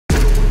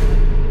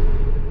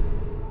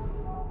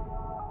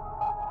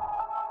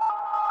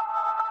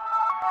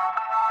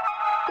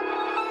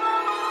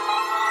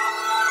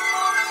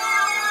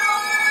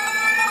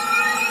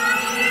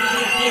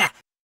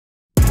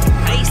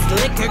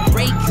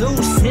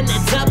in a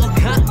double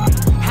cup.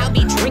 I'll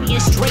be drinking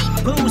straight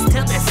booze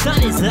till the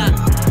sun is up.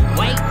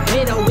 White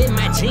widow in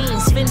my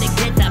jeans, finna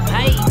get the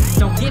pay.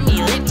 Don't give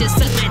me lip, just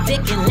suck my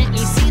dick and let me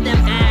see them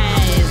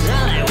eyes.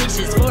 All I wish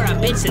is for a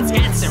bitch that's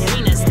got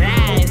Serena's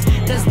thighs.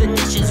 Does the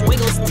dishes,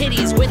 wiggles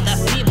titties with a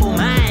feeble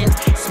mind.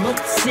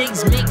 Smoked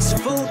cigs, makes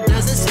food,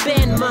 doesn't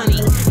spend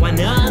money.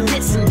 Want all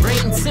this and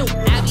brain soup,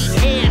 I be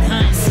head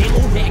hunting.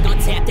 Sammo Rad gon'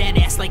 tap that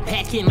ass like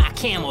packing my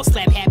camel.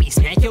 Slap happy,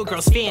 smack your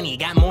girl's fanny.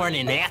 Got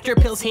morning after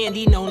pills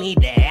handy, no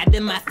need to add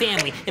to my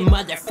family. And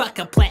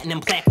motherfucker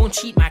platinum plaque won't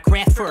cheat my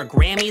craft for a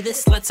Grammy.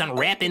 This slut's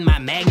unwrapping my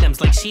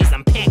magnums like she's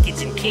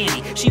unpackaging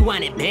candy. She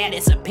wanted bad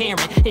as a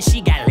parent, and she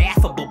got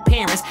laughable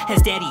parents.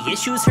 Has daddy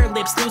issues, her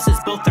lips loses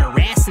both her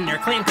ass and her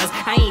clam. Cause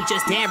I ain't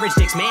just average,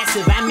 dick's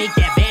massive. I make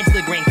that badge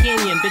the Grand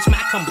Canyon. Bitch, my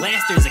cum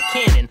blaster's a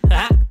cannon,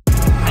 huh?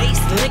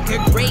 Iced liquor,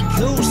 Grey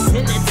Goose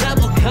in a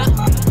double cup.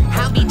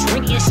 I'll be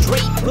drinking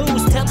straight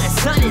booze till the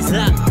sun is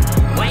up.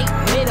 White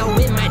widow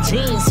in my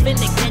jeans,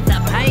 finna get the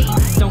pay.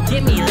 Don't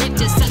give me lip,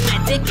 just suck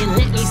my dick and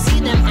let me see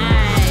them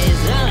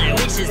eyes. All I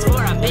wish is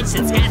for a bitch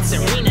that's got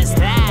Serena's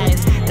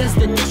thighs. Does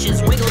the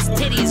dishes, wiggles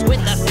titties with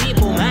a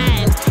feeble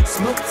mind.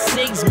 Smoked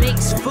cigs,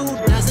 makes food,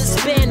 doesn't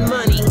spend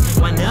money.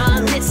 Want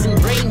all this and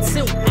brain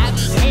soup, I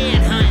be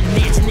head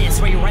hunting. Imagine this,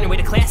 while you're running away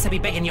to class, I be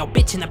begging yo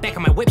bitch in the back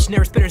of my whip. She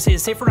never spitters,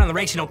 is safer on the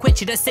rag, she don't quit.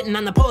 She just sitting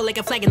on the pole like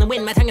a flag in the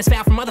wind. My tongue is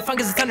foul from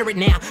motherfuckers, it's under it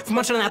now. From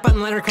munching on that button,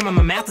 let her come on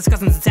my mouth. It's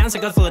cousins it sounds, so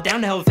I go through it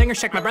down to hold fingers.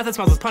 Check my breath, it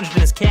smells as pungent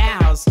as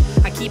cows.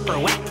 I keep her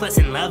wet, plus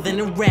in love and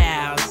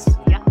aroused.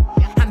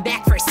 I'm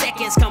back for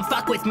seconds, come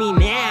fuck with me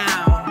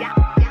now.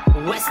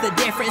 What's the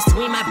difference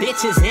between my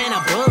bitches and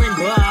a bowling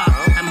ball?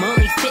 I'm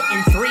only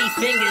fitting 3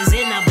 fingers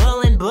in a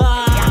bowling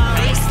ball.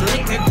 Iced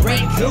liquor,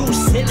 Grey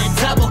Goose in a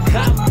double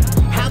cup.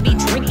 I'll be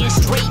drinking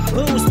straight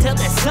booze till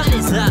the sun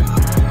is up.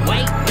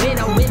 White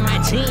widow in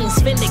my jeans,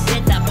 finna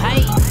get the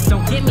pay.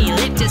 Don't give me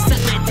lip, just suck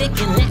my dick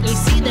and let me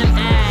see them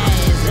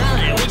eyes. All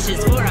I wish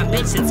is for a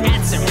bitch that's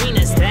got Serena